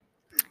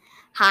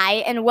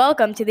Hi, and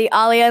welcome to the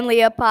Ollie and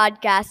Leah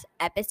podcast,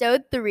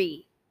 episode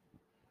 3.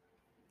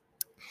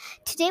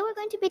 Today we're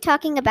going to be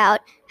talking about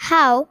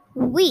how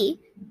we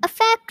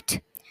affect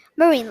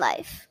marine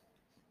life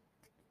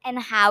And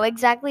how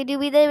exactly do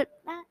we do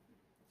that?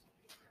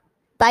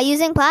 by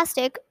using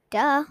plastic.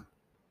 Duh.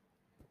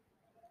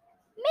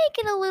 Make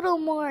it a little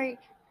more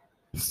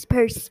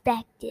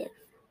perspective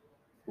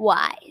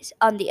wise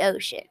on the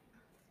ocean.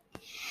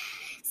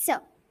 So,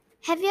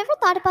 have you ever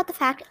thought about the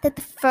fact that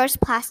the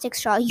first plastic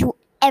straw you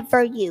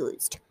ever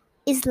used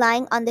is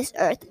lying on this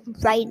earth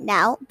right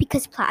now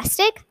because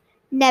plastic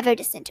never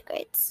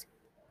disintegrates?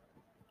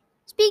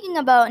 Speaking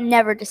about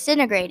never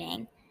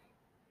disintegrating,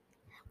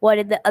 what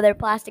did the other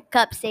plastic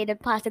cup say to the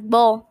plastic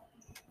bowl?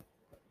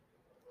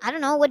 I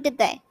don't know, what did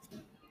they?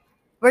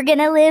 We're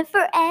gonna live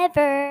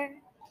forever.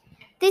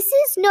 This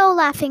is no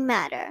laughing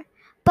matter,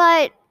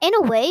 but in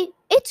a way,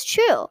 it's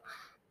true.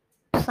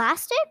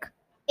 Plastic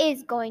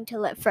is going to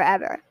live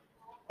forever.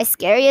 As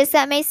scary as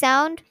that may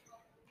sound,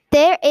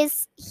 there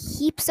is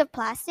heaps of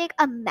plastic,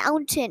 a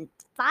mountain,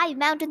 5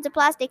 mountains of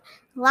plastic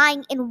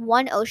lying in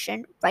one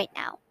ocean right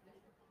now.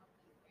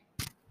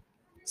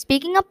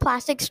 Speaking of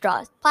plastic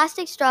straws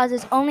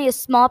is only a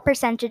small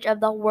percentage of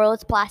the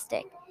world's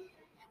plastic.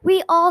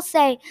 We all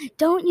say,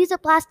 don't use a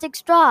plastic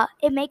straw.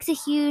 It makes a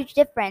huge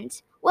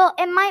difference. Well,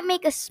 it might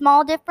make a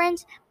small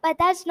difference, but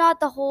that's not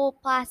the whole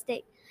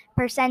plastic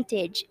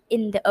percentage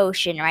in the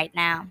ocean right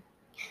now.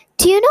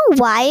 Do you know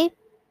why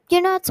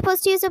you're not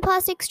supposed to use a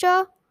plastic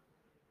straw?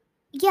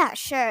 Yeah,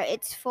 sure,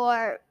 it's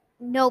for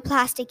no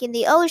plastic in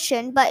the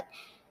ocean, but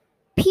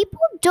people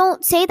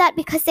don't say that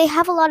because they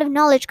have a lot of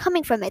knowledge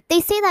coming from it.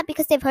 They say that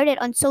because they've heard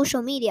it on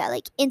social media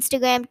like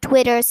Instagram,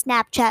 Twitter,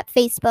 Snapchat,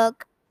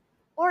 Facebook.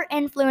 Or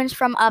influence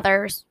from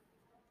others.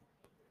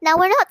 Now,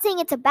 we're not saying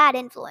it's a bad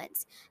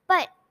influence,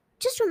 but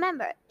just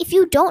remember, if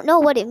you don't know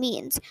what it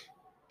means,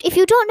 if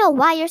you don't know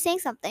why you're saying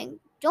something,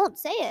 don't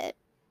say it.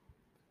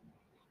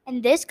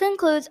 And this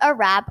concludes our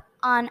wrap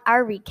on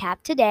our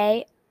recap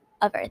today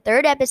of our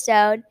 3rd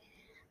episode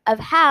of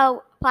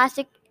how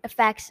plastic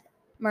affects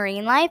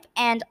marine life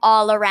and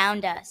all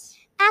around us.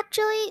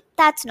 Actually,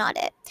 that's not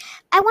it.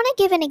 I want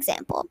to give an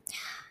example.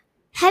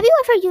 Have you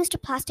ever used a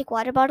plastic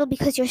water bottle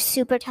because you're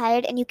super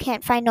tired and you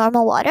can't find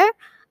normal water?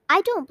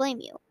 I don't blame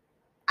you.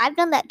 I've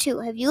done that too.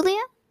 Have you,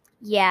 Leah?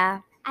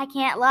 Yeah, I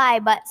can't lie,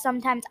 but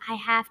sometimes I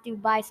have to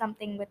buy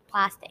something with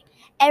plastic.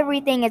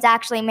 Everything is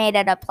actually made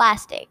out of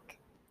plastic.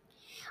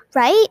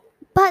 Right?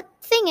 But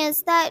thing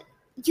is that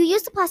you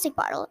use the plastic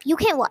bottle, you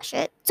can't wash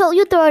it, so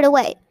you throw it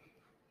away.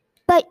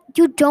 But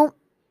you don't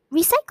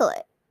recycle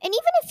it. And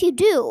even if you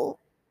do,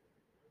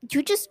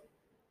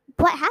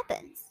 what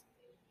happens?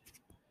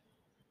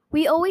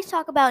 We always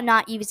talk about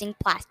not using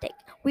plastic.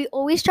 We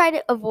always try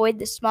to avoid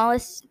the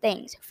smallest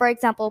things, for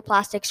example,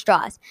 plastic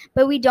straws.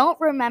 But we don't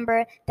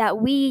remember that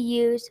we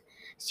use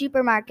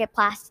supermarket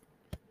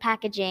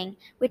packaging,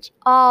 which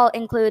all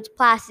includes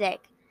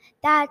plastic.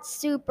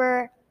 That's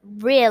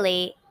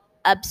really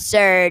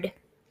absurd.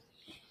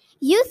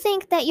 You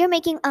think that you're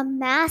making a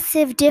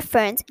massive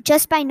difference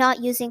just by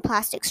not using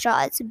plastic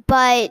straws,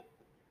 but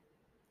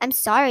I'm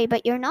sorry,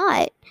 but you're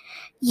not.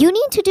 You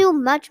need to do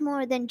much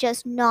more than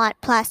just not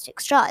plastic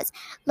straws,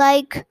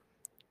 like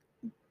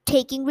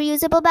taking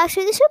reusable bags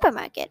to the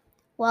supermarket.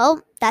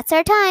 Well, that's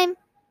our time.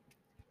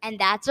 And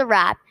that's a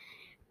wrap.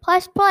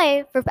 Plus,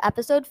 play for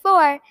episode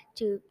 4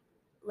 to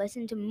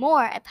listen to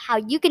more of how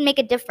you can make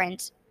a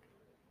difference